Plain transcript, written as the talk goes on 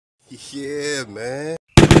Yeah, man.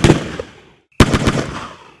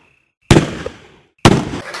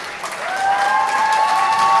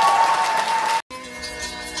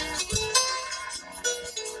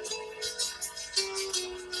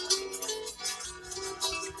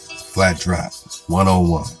 Flat Drop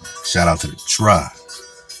 101. Shout out to the tribe.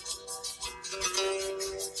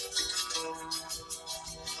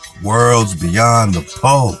 Worlds beyond the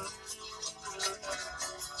pole.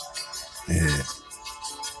 Yeah.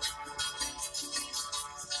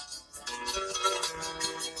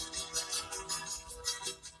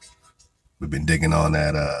 We've been digging on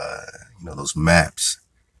that, those maps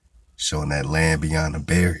showing that land beyond the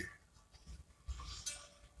barrier.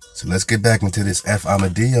 So let's get back into this F.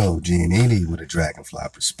 Amadeo Giannini with a dragonfly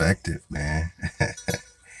perspective, man.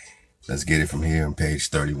 Let's get it from here on page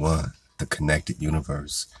 31. The connected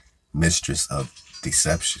universe, mistress of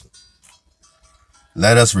deception.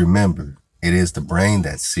 Let us remember, it is the brain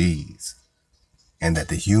that sees, and that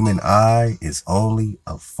the human eye is only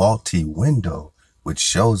a faulty window which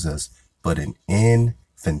shows us but an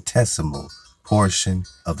infinitesimal portion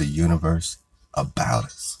of the universe about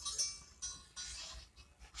us.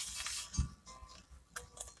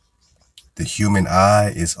 The human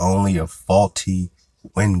eye is only a faulty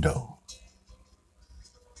window.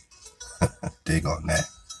 Dig on that.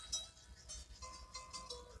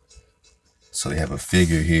 So they have a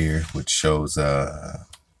figure here which shows the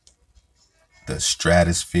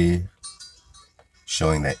stratosphere,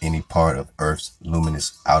 showing that any part of Earth's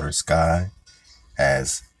luminous outer sky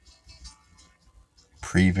as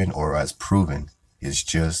proven is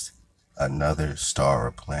just another star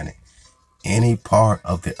or planet. Any part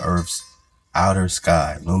of the Earth's outer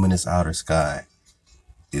sky, luminous outer sky,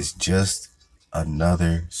 is just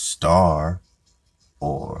another star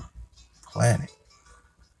or planet.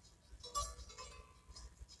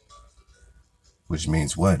 Which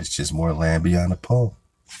means what? It's just more land beyond the pole.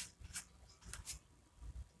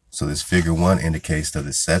 So this figure 1 indicates the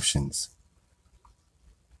deceptions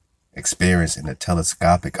experienced in a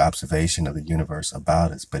telescopic observation of the universe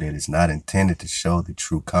about us, but it is not intended to show the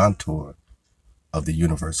true contour of the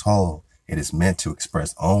universe whole. It is meant to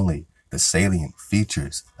express only the salient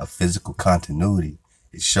features of physical continuity.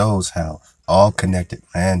 It shows how all connected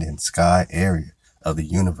land and sky area of the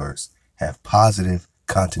universe have positive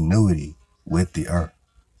continuity with the Earth.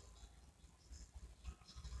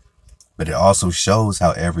 But it also shows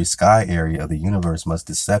how every sky area of the universe must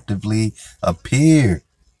deceptively appear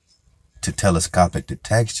to telescopic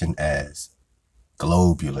detection as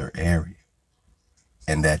globular area.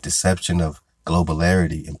 And that deception of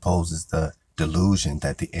globularity imposes the delusion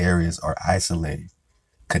that the areas are isolated.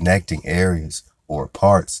 Connecting areas or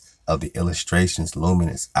parts of the illustration's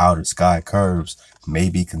luminous outer sky curves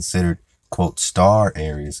may be considered, quote, star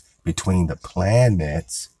areas between the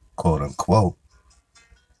planets, quote unquote.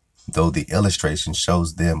 Though the illustration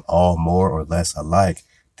shows them all more or less alike,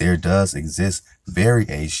 there does exist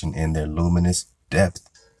variation in their luminous depth,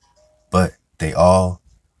 but they all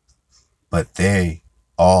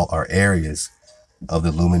are areas of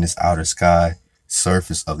the luminous outer sky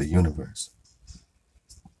surface of the universe.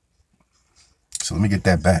 So let me get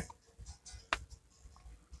that back.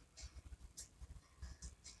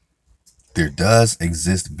 There does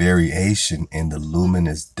exist variation in the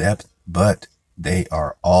luminous depth, but they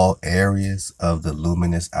are all areas of the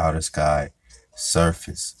luminous outer sky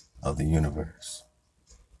surface of the universe.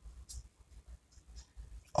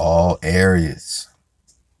 All areas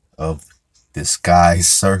of the sky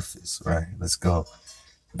surface, right? Let's go.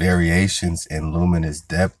 Variations in luminous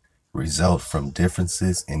depth result from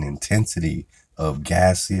differences in intensity of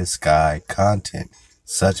gaseous sky content.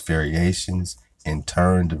 Such variations in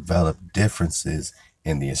turn develop differences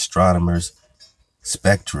in the astronomer's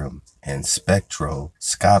spectrum and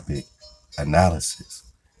spectroscopic analysis.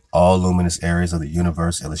 All luminous areas of the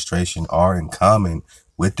universe illustration are in common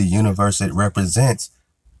with the universe it represents,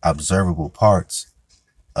 observable parts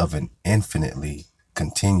of an infinitely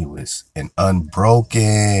continuous and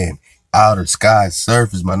unbroken outer sky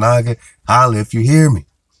surface. My naga, holla if you hear me.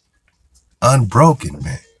 Unbroken,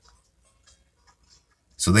 man.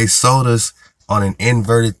 So they sold us on an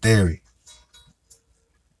inverted theory.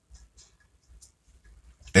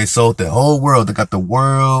 They sold the whole world. They got the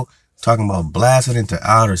world talking about blasting into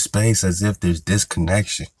outer space as if there's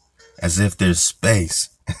disconnection, as if there's space,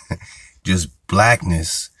 just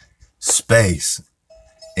blackness, space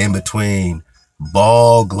in between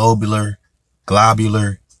globular,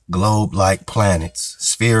 globe-like planets,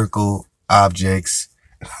 spherical objects.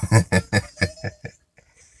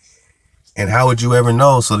 And how would you ever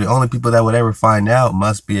know? So the only people that would ever find out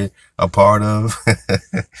must be a part of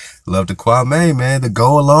love to Kwame, man, the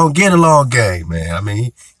go along, get along gang, man. I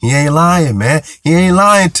mean, he ain't lying, man. He ain't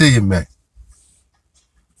lying to you, man.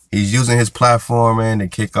 He's using his platform, man, to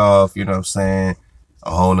kick off, you know what I'm saying,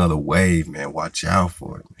 a whole nother wave, man. Watch out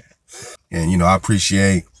for it, man. And, you know, I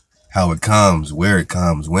appreciate how it comes, where it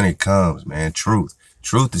comes, when it comes, man. Truth.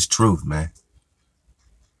 Truth is truth, man.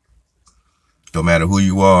 No matter who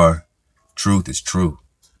you are, truth is true.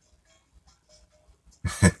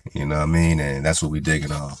 You know what I mean? And that's what we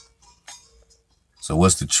digging on. So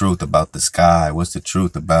what's the truth about the sky? What's the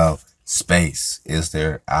truth about space? Is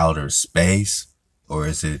there outer space, or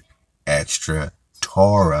is it extra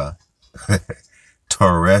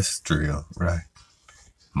terrestrial, right?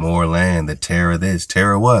 More land, the terra this,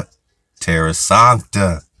 terra what? Terra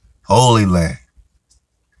sancta, holy land.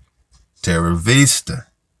 Terra vista,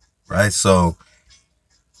 right? So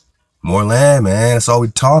more land, man. That's all we're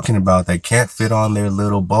talking about. They can't fit on their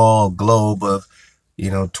little ball globe of, you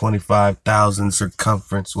know, 25,000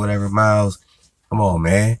 circumference, whatever miles. Come on,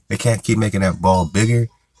 man. They can't keep making that ball bigger.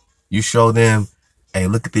 You show them, hey,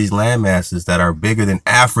 look at these land masses that are bigger than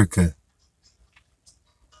Africa.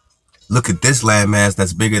 Look at this landmass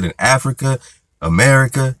that's bigger than Africa,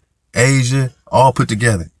 America, Asia, all put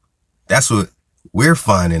together. That's what we're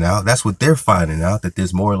finding out. That's what they're finding out, that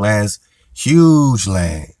there's more lands, huge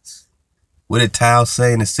lands. What did Tao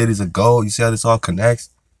say in the cities of gold? You see how this all connects?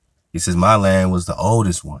 He says, my land was the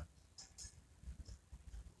oldest one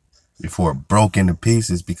before it broke into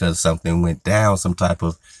pieces because something went down, some type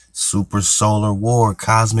of super solar war,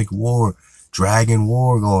 cosmic war, dragon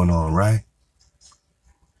war going on, right?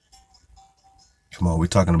 Come on, we're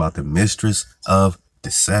talking about the mistress of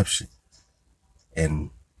deception. And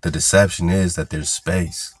the deception is that there's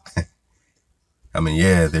space. I mean,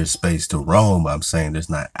 yeah, there's space to roam, but I'm saying there's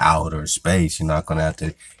not outer space. You're not going to have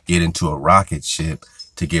to get into a rocket ship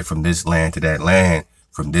to get from this land to that land,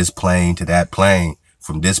 from this plane to that plane,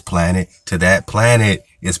 from this planet to that planet.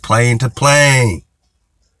 It's plane to plane.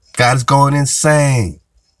 God is going insane.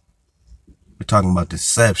 We're talking about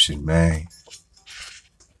deception, man.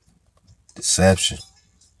 Deception.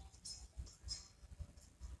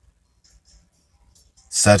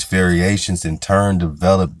 Such variations in turn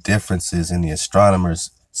develop differences in the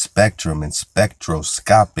astronomer's spectrum and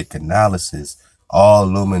spectroscopic analysis. All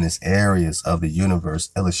luminous areas of the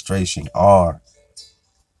universe illustration are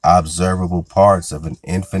observable parts of an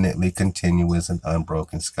infinitely continuous and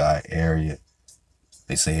unbroken sky area.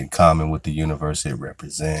 They say in common with the universe it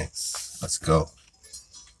represents. Let's go.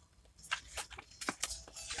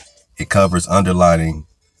 It covers underlying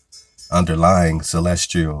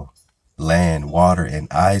celestial land, water,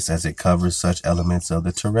 and ice as it covers such elements of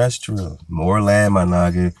the terrestrial. More land, my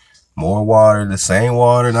nigga. More water, the same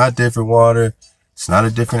water, not different water. It's not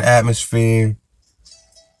a different atmosphere.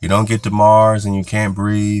 You don't get to Mars and you can't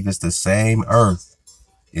breathe. It's the same Earth.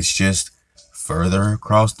 It's just further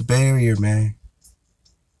across the barrier, man.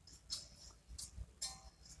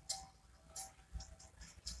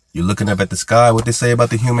 You're looking up at the sky. What they say about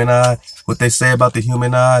the human eye? What they say about the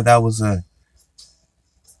human eye? That was a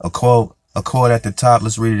quote at the top.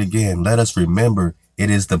 Let's read it again. Let us remember, it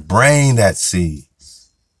is the brain that sees.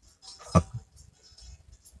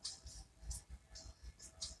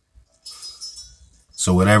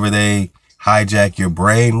 So whatever they hijack your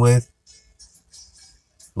brain with,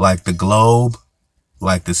 like the globe,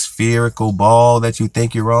 like the spherical ball that you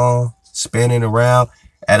think you're on, spinning around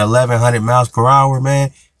at 1,100 miles per hour,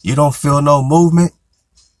 man, you don't feel no movement.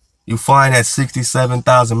 You flying at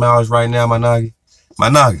 67,000 miles right now, my nugget. My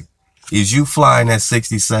nugget, is you flying at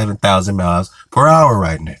 67,000 miles per hour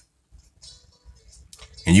right now.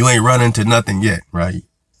 And you ain't run into nothing yet, right?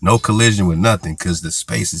 No collision with nothing because the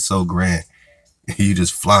space is so grand. You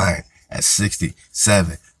just flying at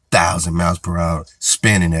 67,000 miles per hour,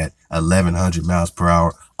 spinning at 1,100 miles per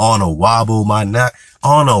hour on a wobble, my nugget.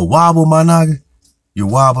 On a wobble, my nugget. You're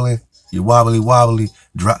wobbling. You wobbly,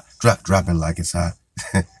 dropping like it's hot.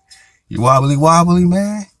 You wobbly,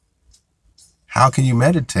 man. How can you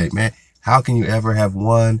meditate, man? How can you ever have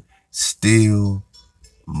one still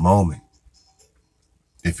moment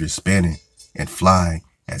if you're spinning and flying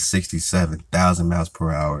at 67,000 miles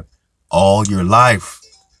per hour all your life?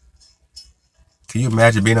 Can you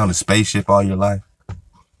imagine being on a spaceship all your life?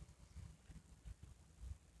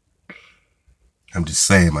 I'm just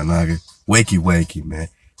saying, my nugget. Wakey, man.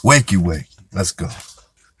 Wakey. Let's go.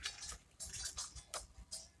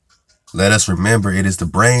 Let us remember it is the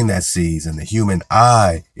brain that sees, and the human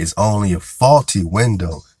eye is only a faulty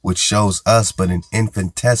window which shows us but an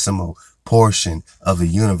infinitesimal portion of the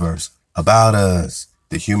universe about us.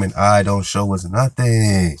 The human eye don't show us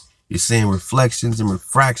nothing. You're seeing reflections and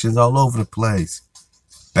refractions all over the place,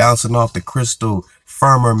 bouncing off the crystal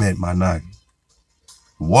firmament, my nigga.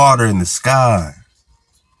 Water in the sky.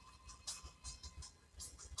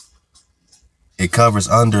 It covers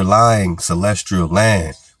underlying celestial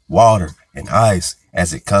land, water, and ice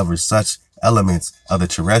as it covers such elements of the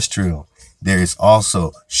terrestrial. There is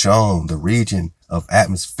also shown the region of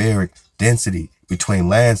atmospheric density between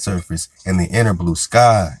land surface and the inner blue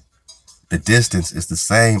sky. The distance is the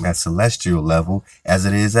same at celestial level as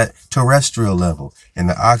it is at terrestrial level, and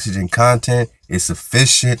the oxygen content is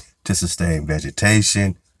sufficient to sustain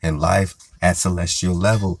vegetation and life at celestial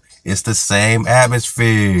level. It's the same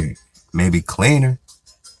atmosphere, maybe cleaner.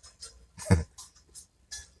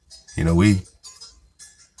 You know,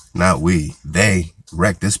 they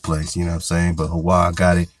wrecked this place, you know what I'm saying? But HaWah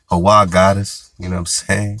got it. HaWah got us, you know what I'm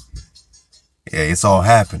saying? Yeah, it's all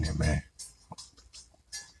happening, man.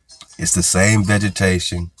 It's the same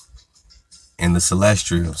vegetation in the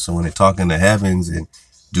celestial. So when they're talking to heavens and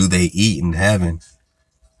do they eat in heaven,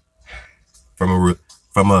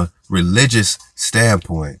 from a religious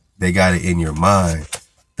standpoint, they got it in your mind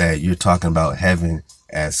that you're talking about heaven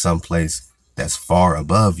as someplace that's far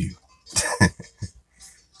above you.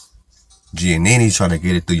 Giannini's trying to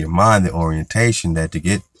get it through your mind, the orientation that to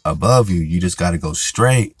get above you, you just got to go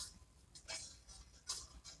straight.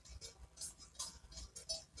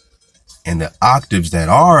 And the octaves that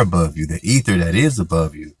are above you, the ether that is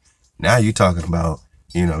above you, now you're talking about,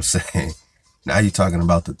 you know what I'm saying? Now you're talking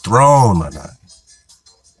about the throne, my nigga.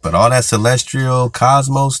 But all that celestial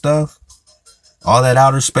cosmos stuff, all that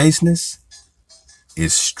outer spaceness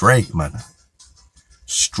is straight, my nigga.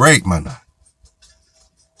 Straight, my nigga.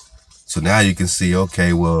 So now you can see,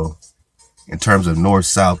 okay, well, in terms of north,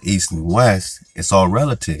 south, east, and west, it's all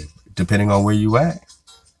relative, depending on where you at.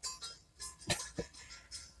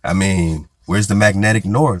 I mean, where's the magnetic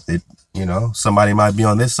north? You know, somebody might be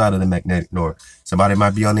on this side of the magnetic north. Somebody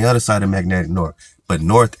might be on the other side of the magnetic north. But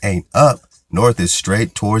north ain't up. North is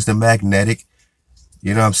straight towards the magnetic,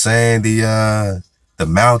 you know what I'm saying? The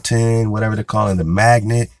mountain, whatever they're calling the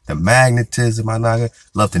magnet, the magnetism, my nigga.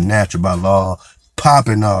 Love the natural by law.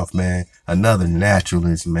 Popping off, man. Another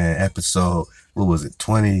naturalist, man. Episode, what was it?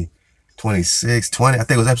 20, 26, 20. I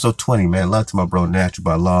think it was episode 20, man. Love to my bro, Natural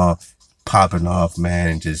by Law. Popping off, man,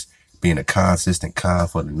 and just being a consistent con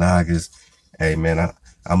for the Nagas. Hey, man,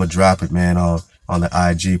 I'm going to drop it, man, on the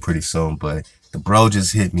IG pretty soon. But the bro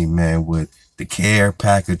just hit me, man, with the care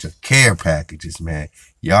package of care packages, man.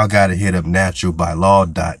 Y'all got to hit up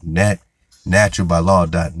naturalbylaw.net,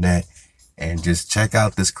 naturalbylaw.net, and just check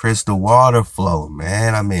out this crystal water flow,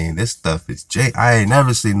 man. I mean, this stuff is I ain't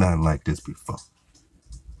never seen nothing like this before.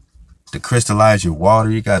 To crystallize your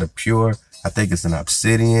water, you got a pure, I think it's an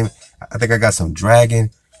obsidian. I think I got some dragon,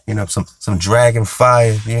 you know, some dragon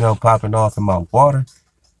fire, you know, popping off in my water.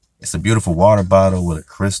 It's a beautiful water bottle with a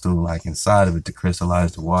crystal like inside of it to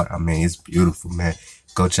crystallize the water. I mean, it's beautiful, man.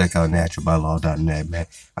 Go check out naturalbylaw.net, man.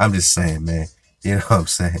 I'm just saying, man, you know what I'm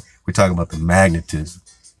saying? We're talking about the magnetism.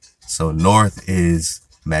 So north is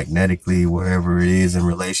magnetically wherever it is in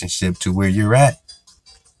relationship to where you're at.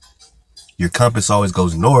 Your compass always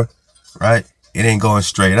goes north, right? It ain't going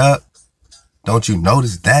straight up. Don't you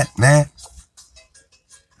notice that, man?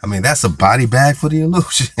 I mean, that's a body bag for the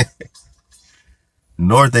illusion.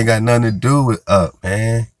 North ain't got nothing to do with up,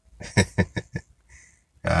 man. All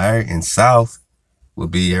right, and south will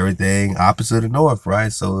be everything opposite of north,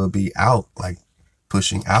 right? So it'll be out, like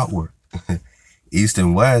pushing outward. East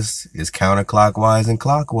and west is counterclockwise and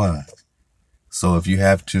clockwise. So if you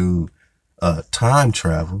have to time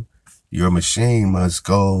travel, your machine must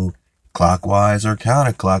go clockwise or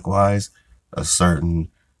counterclockwise a certain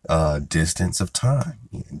distance of time,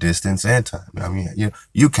 distance and time. I mean,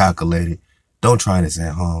 you calculate it. Don't try this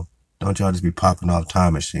at home. Don't y'all just be popping off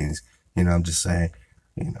time machines. You know, I'm just saying,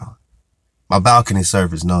 you know, my balcony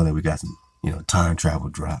surface know that we got some, you know, time travel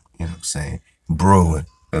drop. You know what I'm saying? Brewing.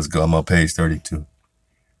 Let's go. I'm on page 32.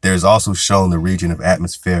 There's also shown the region of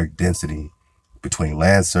atmospheric density between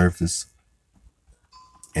land surface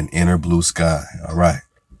and inner blue sky. All right.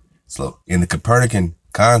 So in the Copernican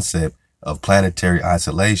concept of planetary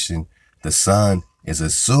isolation, the sun is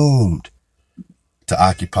assumed to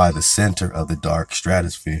occupy the center of the dark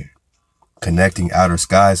stratosphere. Connecting outer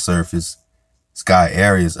sky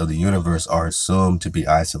areas of the universe are assumed to be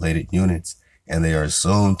isolated units, and they are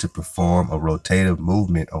assumed to perform a rotative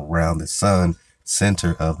movement around the sun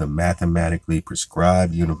center of the mathematically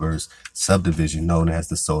prescribed universe subdivision known as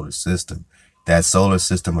the solar system. That solar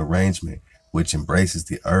system arrangement, which embraces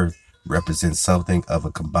the Earth, represents something of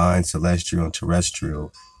a combined celestial and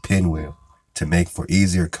terrestrial pinwheel. To make for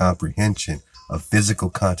easier comprehension of physical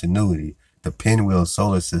continuity, the pinwheel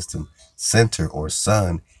solar system center or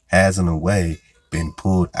sun has in a way been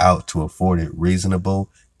pulled out to afford it reasonable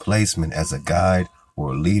placement as a guide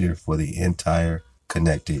or leader for the entire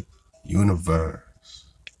connected universe.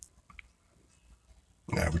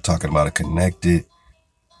 Now we're talking about a connected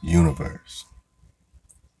universe.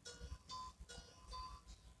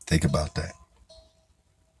 Think about that.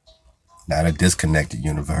 Not a disconnected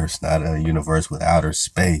universe, not a universe with outer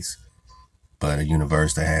space, but a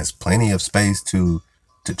universe that has plenty of space to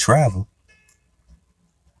travel.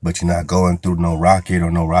 But you're not going through no rocket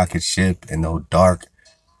or no rocket ship and no dark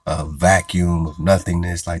vacuum of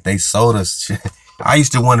nothingness. Like they sold us. I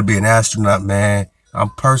used to want to be an astronaut, man. I'm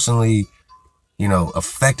personally,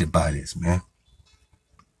 affected by this, man.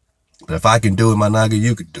 But if I can do it, my nigga,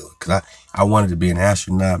 you could do it. Because I wanted to be an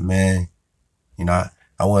astronaut, man. I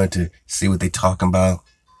wanted to see what they talking about.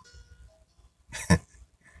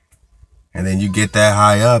 And then you get that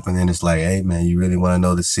high up and then it's like, hey, man, you really want to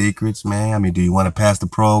know the secrets, man? I mean, do you want to pass the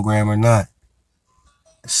program or not?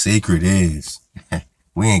 The secret is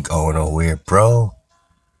we ain't going nowhere, bro.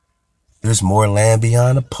 There's more land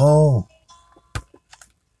beyond the pole.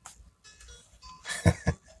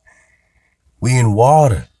 We in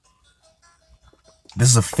water. This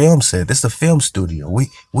is a film set. This is a film studio.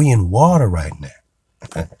 We in water right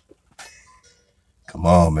now. Come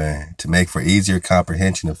on, man. To make for easier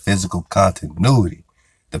comprehension of physical continuity,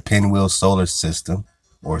 the pinwheel solar system,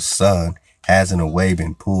 or sun, has in a way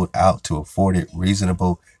been pulled out to afford it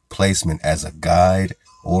reasonable placement as a guide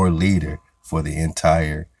or leader for the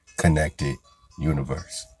entire connected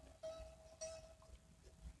universe.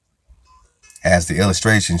 As the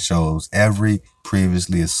illustration shows, every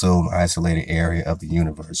previously assumed isolated area of the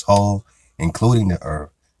universe whole, including the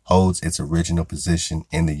Earth, holds its original position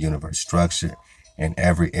in the universe structure, and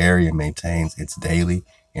every area maintains its daily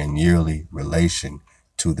and yearly relation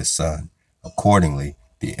to the sun. Accordingly,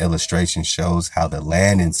 the illustration shows how the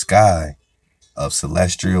land and sky of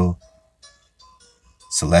celestial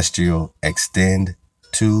extend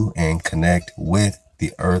to and connect with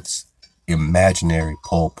the Earth's imaginary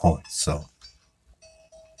pole points. So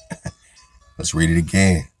let's read it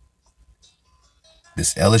again.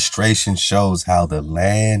 This illustration shows how the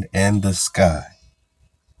land and the sky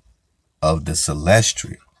of the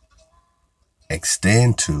celestial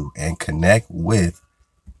extend to and connect with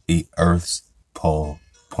the Earth's pole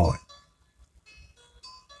point.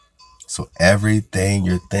 So everything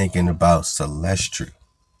you're thinking about celestial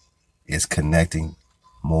is connecting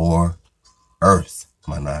more Earth,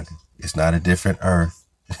 my nigga. It's not a different Earth.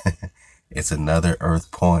 It's another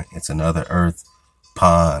Earth point. It's another Earth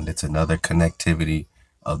pond. It's another connectivity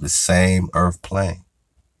of the same Earth plane.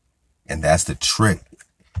 And that's the trick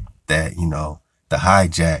that, the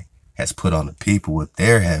hijack has put on the people with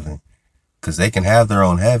their heaven. Because they can have their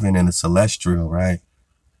own heaven in the celestial, right?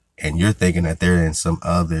 And you're thinking that they're in some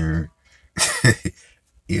other,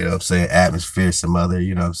 atmosphere, some other,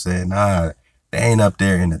 nah, they ain't up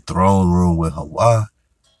there in the throne room with HaWah.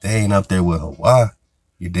 They ain't up there with HaWah.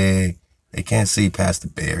 You dig? They can't see past the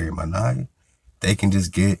barrier, my nigga. They can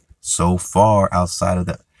just get so far outside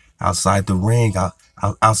the ring,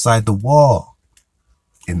 outside the wall.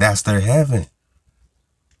 And that's their heaven.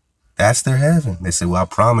 That's their heaven. They say, well, I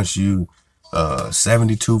promise you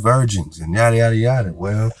 72 virgins and yada, yada, yada.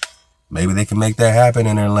 Well, maybe they can make that happen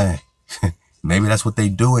in their land. Maybe that's what they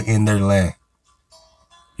do in their land.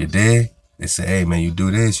 You dig? They say, hey, man, you do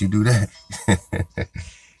this, you do that.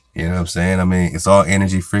 You know what I'm saying? I mean, it's all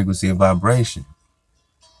energy, frequency, and vibration.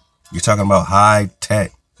 You're talking about high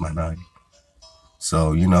tech, my nigga.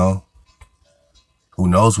 So, who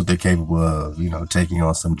knows what they're capable of, taking you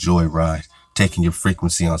on some joyride, taking your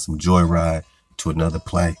frequency on some joyride to another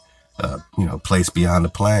plane, place beyond the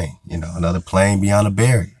plane, another plane beyond the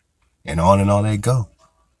barrier, and on they go.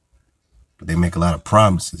 But they make a lot of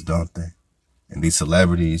promises, don't they? And these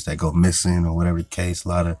celebrities that go missing or whatever the case, a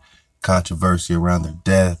lot of controversy around their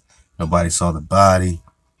death. Nobody saw the body.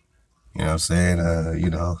 You know what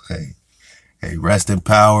I'm saying? Hey, rest in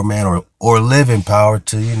power, man, or live in power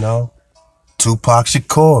to, Tupac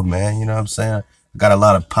Shakur, man. You know what I'm saying? I got a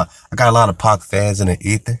lot of Pac fans in the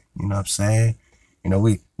ether. You know what I'm saying?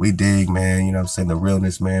 We dig, man. You know what I'm saying? The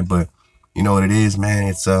realness, man. But you know what it is, man?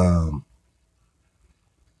 It's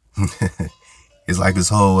it's like this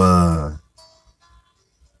whole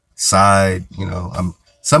side.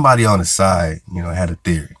 Somebody on the side, had a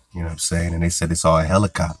theory. You know what I'm saying? And they said they saw a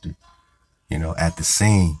helicopter, at the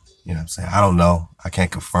scene. You know what I'm saying? I don't know. I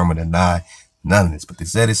can't confirm or deny none of this, but they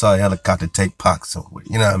said they saw a helicopter take Pac somewhere.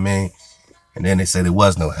 You know what I mean? And then they said there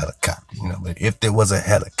was no helicopter, but if there was a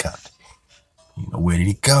helicopter, Where did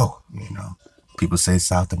he go? People say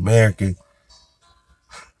South America.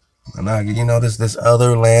 And there's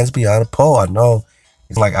other lands beyond the pole. I know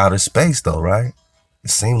it's like outer space though, right? It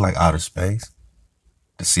seemed like outer space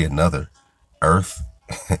to see another Earth,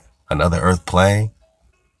 another Earth plane,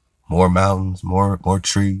 more mountains, more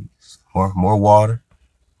trees, more water,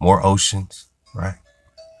 more oceans, right?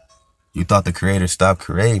 You thought the creator stopped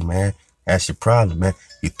creating, man. That's your problem, man.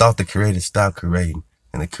 You thought the creator stopped creating,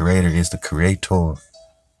 and the creator is the creator.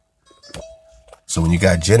 So when you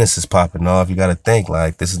got Genesis popping off, you got to think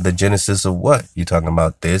like, this is the Genesis of what? You're talking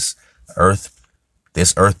about this earth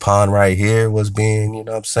pond right here was being,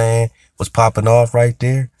 was popping off right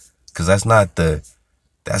there. Cause that's not the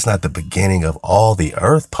beginning of all the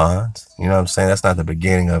earth ponds. You know what I'm saying? That's not the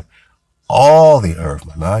beginning of all the earth,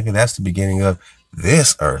 Managa. That's the beginning of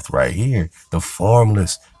this earth right here. The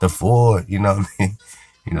formless, the void, you know what I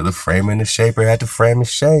mean? The framer and the shaper had to frame and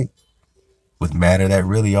shape with matter that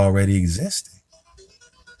really already existed.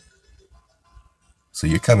 So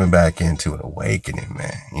you're coming back into an awakening,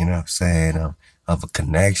 man. You know what I'm saying? Of a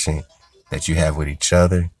connection that you have with each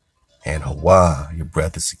other and HaWah, your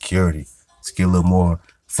breath of security. Let's get a little more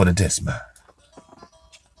for the dismount.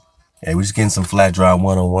 Hey, we're just getting some flat drop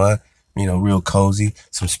 101, real cozy,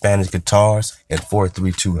 some Spanish guitars at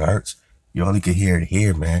 432 hertz. You only can hear it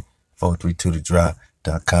here, man.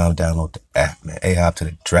 432thedrop.com. Download the app, man. A-hop to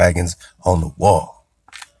the dragons on the wall.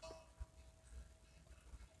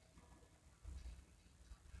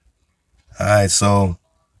 All right, so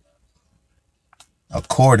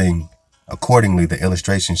accordingly, the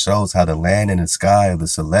illustration shows how the land and the sky of the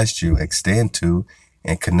celestial extend to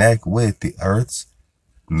and connect with the Earth's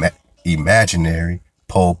imaginary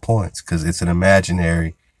pole points, because it's an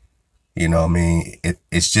imaginary,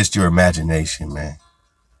 it's just your imagination, man,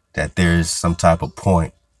 that there's some type of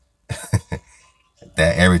point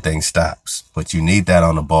that everything stops. But you need that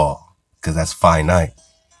on the ball, because that's finite.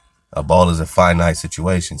 A ball is a finite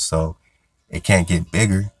situation, so it can't get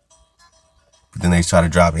bigger. But then they try to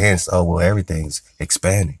drop hints. Oh, well, everything's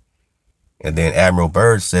expanding. And then Admiral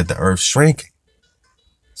Byrd said the Earth's shrinking.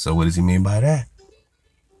 So what does he mean by that?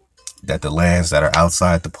 That the lands that are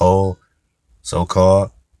outside the pole,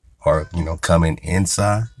 so-called, are, coming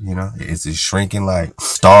inside, Is it shrinking like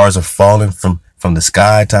stars are falling from the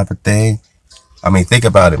sky type of thing? I mean, think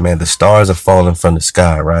about it, man. The stars are falling from the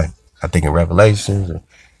sky, right? I think in Revelations,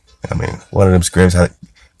 one of them scripts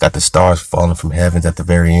got the stars falling from heavens at the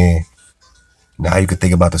very end. Now you could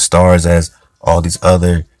think about the stars as all these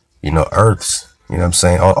other, Earths,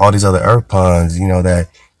 all these other Earth ponds, that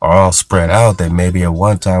are all spread out that maybe at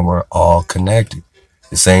one time were all connected.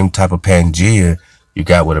 The same type of Pangea you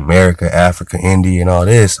got with America, Africa, India, and all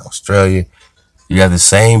this, Australia. You got the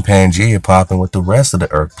same Pangea popping with the rest of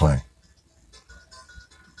the Earth plane.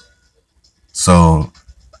 So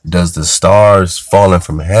does the stars falling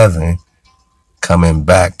from heaven coming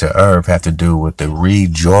back to Earth have to do with the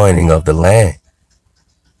rejoining of the land?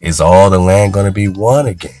 Is all the land going to be one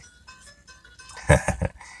again?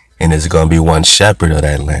 And is it going to be one shepherd of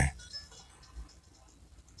that land?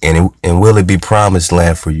 And will it be promised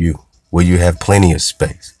land for you? Will you have plenty of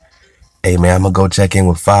space? Hey, man, I'm going to go check in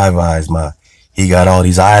with Five Eyes. He got all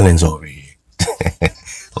these islands over here.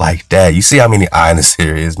 Like that. You see how many islands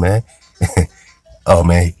there is, man? Oh,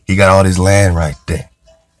 man, he got all this land right there.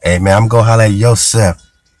 Hey, man, I'm going to holler at Yosef.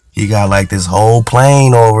 He got like this whole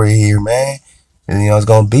plane over here, man. And, it's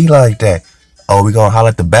going to be like that. Oh, we going to holler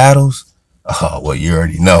at the battles? Oh, well, you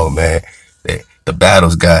already know, man. The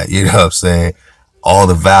battles got, what I'm saying, all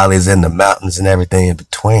the valleys and the mountains and everything in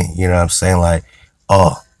between. You know what I'm saying? Like,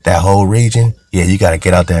 oh, that whole region? Yeah, you got to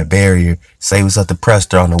get out that barrier. Save us up the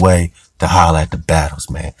Prester on the way to holler at the battles,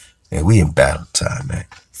 man. And we in battle time, man.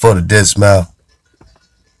 For the dismount.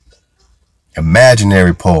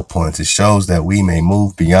 Imaginary pole points. It shows that we may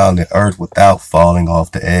move beyond the earth without falling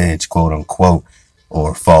off the edge, quote unquote,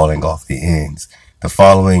 or falling off the ends. The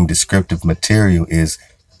following descriptive material is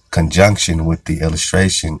in conjunction with the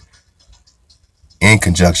illustration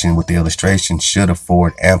should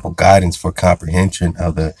afford ample guidance for comprehension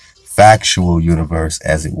of the factual universe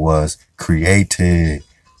as it was created.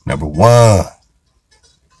 Number 1,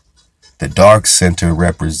 the dark center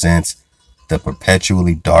represents the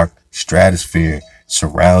perpetually dark stratosphere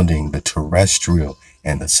surrounding the terrestrial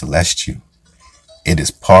and the celestial. It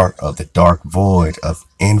is part of the dark void of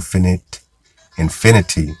infinity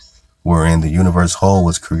wherein the universe whole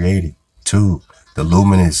was created. 2, the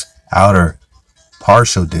luminous outer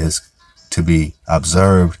partial disk to be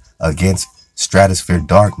observed against stratosphere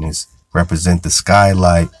darkness represent the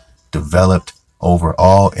skylight developed over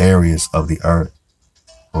all areas of the earth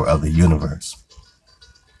or of the universe.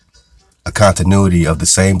 A continuity of the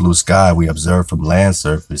same blue sky we observe from land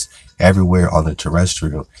surface everywhere on the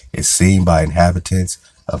terrestrial is seen by inhabitants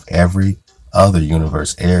of every other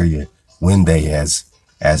universe area when they,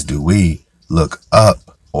 as do we, look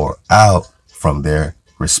up or out from their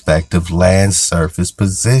respective land surface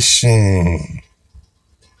position.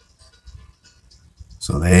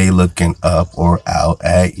 So they looking up or out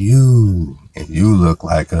at you, and you look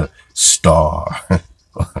like a star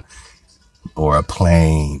or a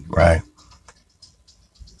plane, right?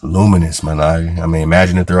 Luminous, man. I mean,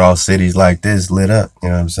 imagine if they're all cities like this lit up. You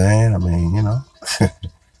know what I'm saying? I mean, you know,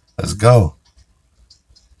 let's go.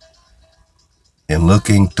 And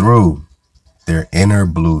looking through their inner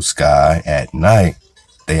blue sky at night,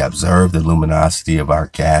 they observe the luminosity of our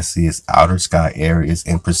gaseous outer sky areas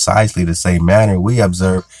in precisely the same manner we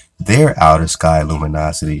observe their outer sky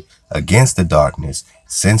luminosity against the darkness.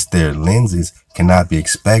 Since their lenses cannot be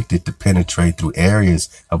expected to penetrate through areas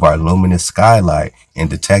of our luminous skylight and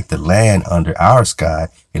detect the land under our sky,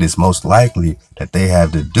 it is most likely that they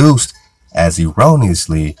have deduced as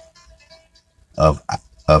erroneously of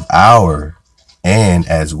our and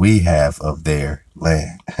as we have of their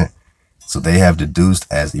land. So they have deduced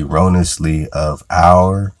as erroneously of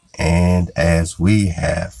our and as we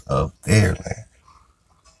have of their land.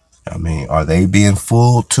 I mean, are they being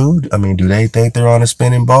fooled too? I mean, do they think they're on a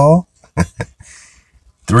spinning ball?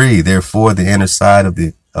 3, therefore, the inner side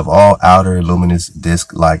of all outer luminous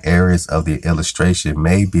disk-like areas of the illustration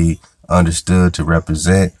may be understood to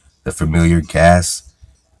represent the familiar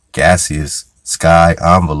gaseous sky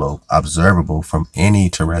envelope observable from any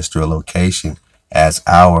terrestrial location as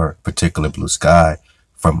our particular blue sky.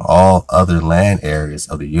 From all other land areas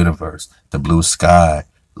of the universe, the blue sky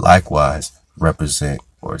likewise represents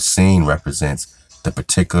the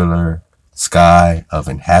particular sky of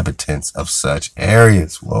inhabitants of such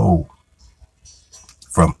areas. Whoa.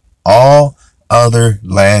 From all other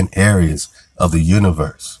land areas of the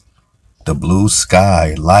universe, the blue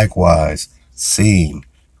sky likewise seen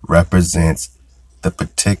represents the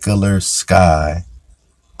particular sky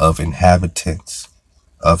of inhabitants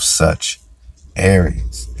of such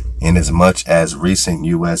areas, inasmuch as recent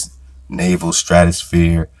U.S. naval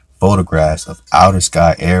stratosphere photographs of outer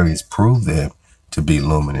sky areas prove them to be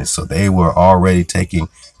luminous. So they were already taking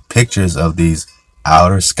pictures of these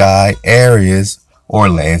outer sky areas or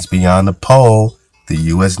lands beyond the pole. The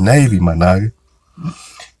U.S. Navy, my nigga,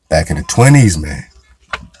 back in the 20s, man.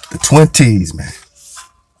 The 20s, man.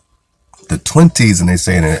 The 20s, and they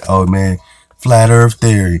saying that, oh man, flat earth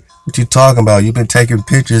theory. What you talking about? You've been taking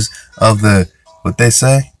pictures of what they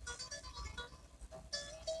say?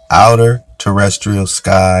 Outer terrestrial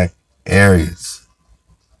sky areas.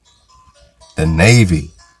 The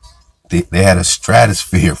Navy, they had a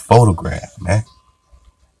stratosphere photograph, man.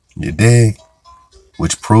 You dig?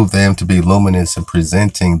 Which proved them to be luminous and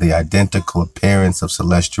presenting the identical appearance of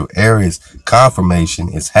celestial areas. Confirmation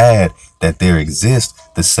is had that there exists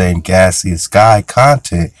the same gaseous sky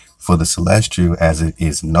content for the celestial as it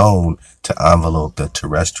is known to envelope the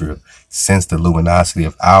terrestrial. Since the luminosity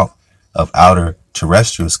of outer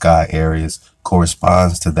terrestrial sky areas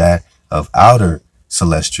corresponds to that of outer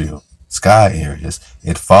celestial sky areas,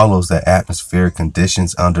 it follows that atmospheric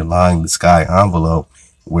conditions underlying the sky envelope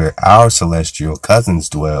where our celestial cousins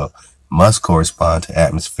dwell must correspond to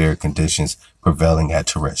atmospheric conditions prevailing at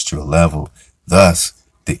terrestrial level. Thus,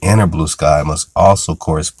 the inner blue sky must also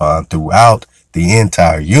correspond throughout the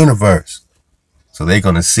entire universe. So they're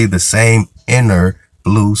going to see the same inner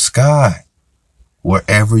blue sky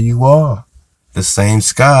wherever you are. The same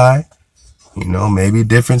sky, you know, maybe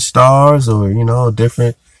different stars or, you know,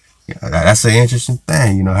 different. That's an interesting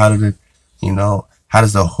thing. You know, how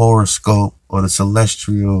does the horoscope or the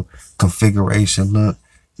celestial configuration look,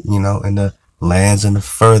 you know, in the lands and the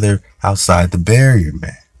further outside the barrier,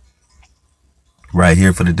 man? Right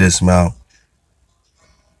here for the dismount.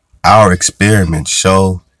 Our experiments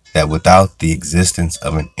show that without the existence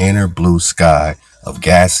of an inner blue sky of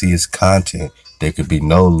gaseous content, there could be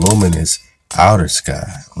no luminous outer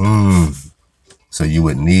sky. So you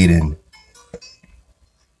would need it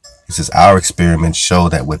says our experiments show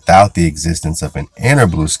that without the existence of an inner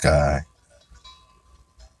blue sky,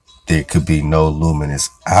 there could be no luminous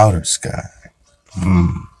outer sky,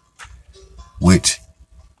 which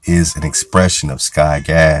is an expression of sky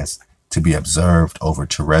gas to be observed over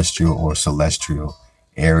terrestrial or celestial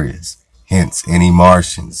areas. Hence, any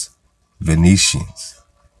Martians, Venetians,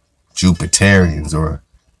 Jupiterians, or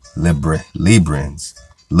Librans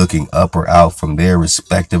looking up or out from their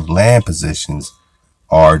respective land positions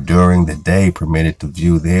are during the day permitted to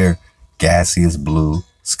view their gaseous blue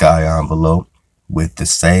sky envelope with the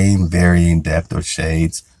same varying depth or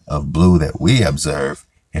shades of blue that we observe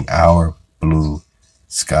in our blue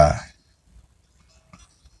sky.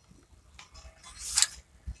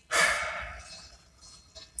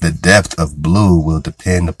 The depth of blue will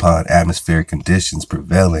depend upon atmospheric conditions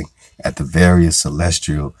prevailing at the various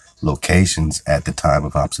celestial locations at the time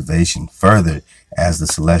of observation. Further, as the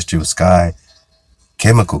celestial sky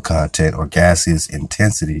chemical content or gaseous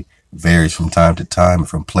intensity varies from time to time and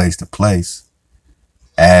from place to place,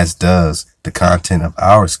 as does the content of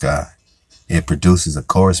our sky, it produces a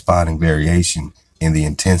corresponding variation in the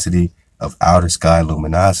intensity of outer sky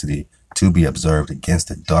luminosity to be observed against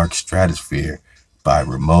a dark stratosphere by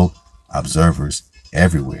remote observers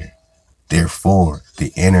everywhere. Therefore,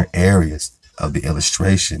 the inner areas of the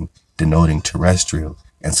illustration denoting terrestrial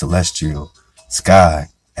and celestial sky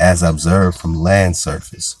as observed from land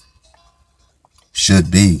surface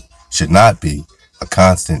should not be a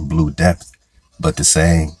constant blue depth, but the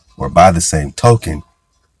same, or by the same token,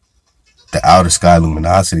 the outer sky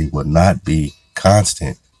luminosity will not be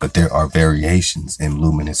constant, but there are variations in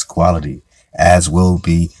luminous quality, as will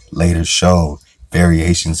be later shown.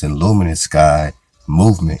 Variations in luminous sky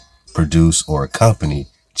movement produce or accompany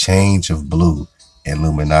change of blue and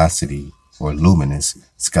luminosity or luminous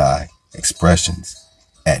sky expressions.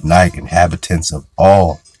 At night, inhabitants of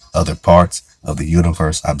all other parts of the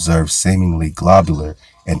universe observe seemingly globular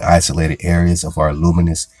and isolated areas of our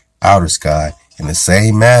luminous outer sky in the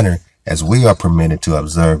same manner as we are permitted to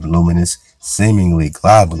observe luminous, seemingly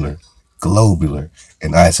globular,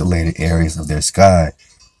 and isolated areas of their sky.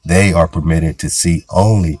 They are permitted to see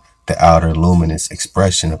only the outer luminous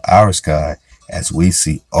expression of our sky as we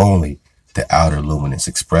see only the outer luminous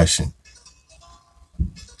expression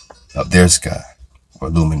of their sky, or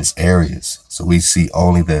luminous areas. So we see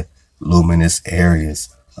only the luminous areas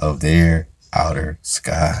of their outer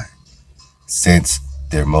sky. Since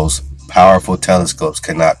their most powerful telescopes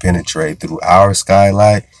cannot penetrate through our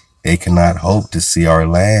skylight, they cannot hope to see our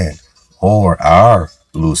land or our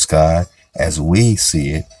blue sky as we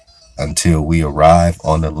see it until we arrive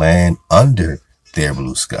on the land under their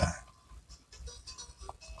blue sky.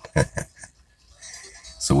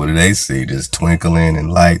 So what do they see? Just twinkling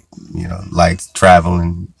and light, lights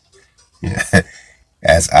traveling.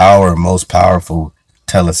 As our most powerful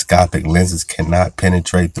telescopic lenses cannot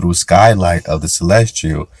penetrate through skylight of the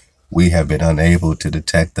celestial, we have been unable to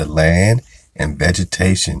detect the land and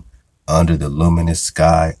vegetation under the luminous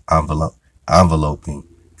sky enveloping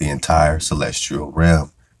the entire celestial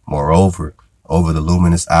realm. Moreover, over the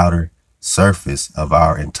luminous outer surface of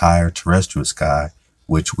our entire terrestrial sky,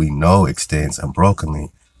 which we know extends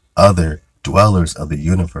unbrokenly, other dwellers of the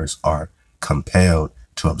universe are compelled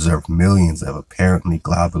to observe millions of apparently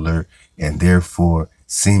globular and therefore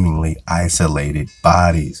seemingly isolated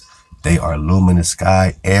bodies. They are luminous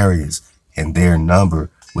sky areas, and their number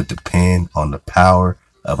would depend on the power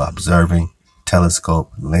of observing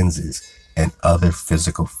telescope lenses and other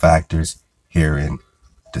physical factors herein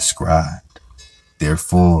described.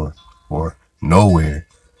 Therefore, or nowhere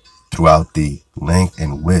throughout the length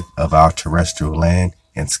and width of our terrestrial land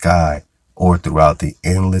and sky, or throughout the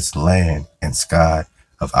endless land and sky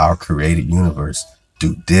of our created universe,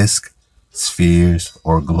 do disks, spheres,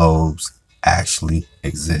 or globes actually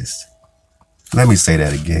exist. Let me say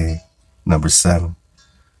that again. Number 7.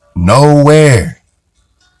 Nowhere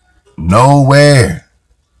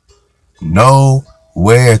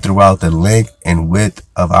throughout the length and width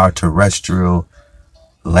of our terrestrial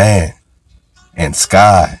land and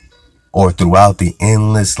sky, or throughout the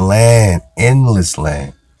endless land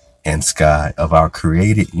and sky of our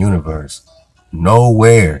created universe,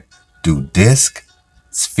 nowhere do disks,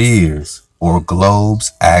 spheres, or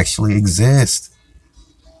globes actually exist.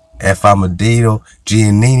 F. Amadeo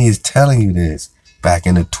Giannini is telling you this back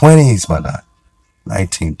in the 20s, my God.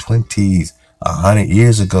 1920s, 100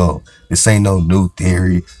 years ago. This ain't no new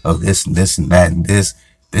theory of this and this and that and this.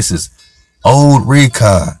 This is old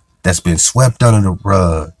recon that's been swept under the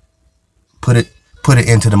rug. Put it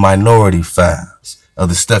into the minority files of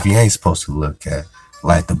the stuff you ain't supposed to look at,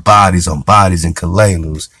 like the bodies on bodies in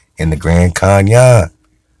Kalalus in the Grand Canyon.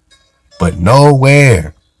 But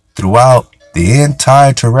nowhere throughout the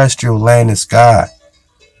entire terrestrial land and sky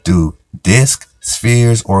do disks,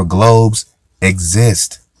 spheres, or globes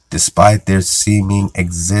exist. Despite their seeming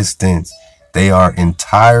existence, they are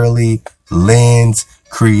entirely lens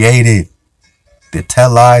created. The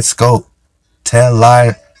telescope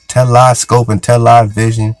and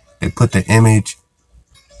television, they put the image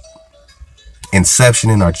inception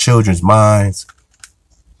in our children's minds.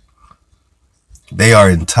 They are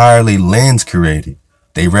entirely lens created.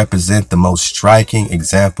 They represent the most striking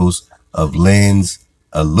examples of lens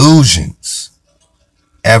illusions.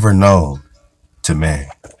 ever known to man.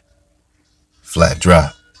 Flat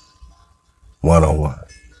drop, 101.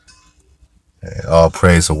 And all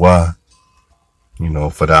praise HaWah,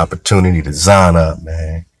 for the opportunity to sign up,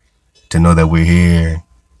 man. To know that we're here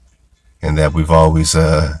and that we've always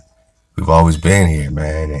been here,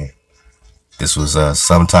 man. And this was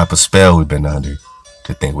some type of spell we've been under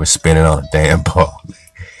to think we're spinning on a damn ball, man.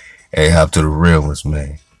 Hey, hop to the real ones,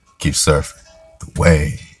 man. Keep surfing the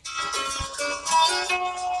wave.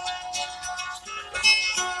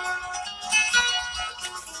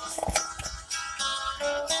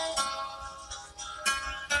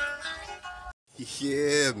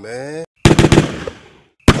 Yeah, man.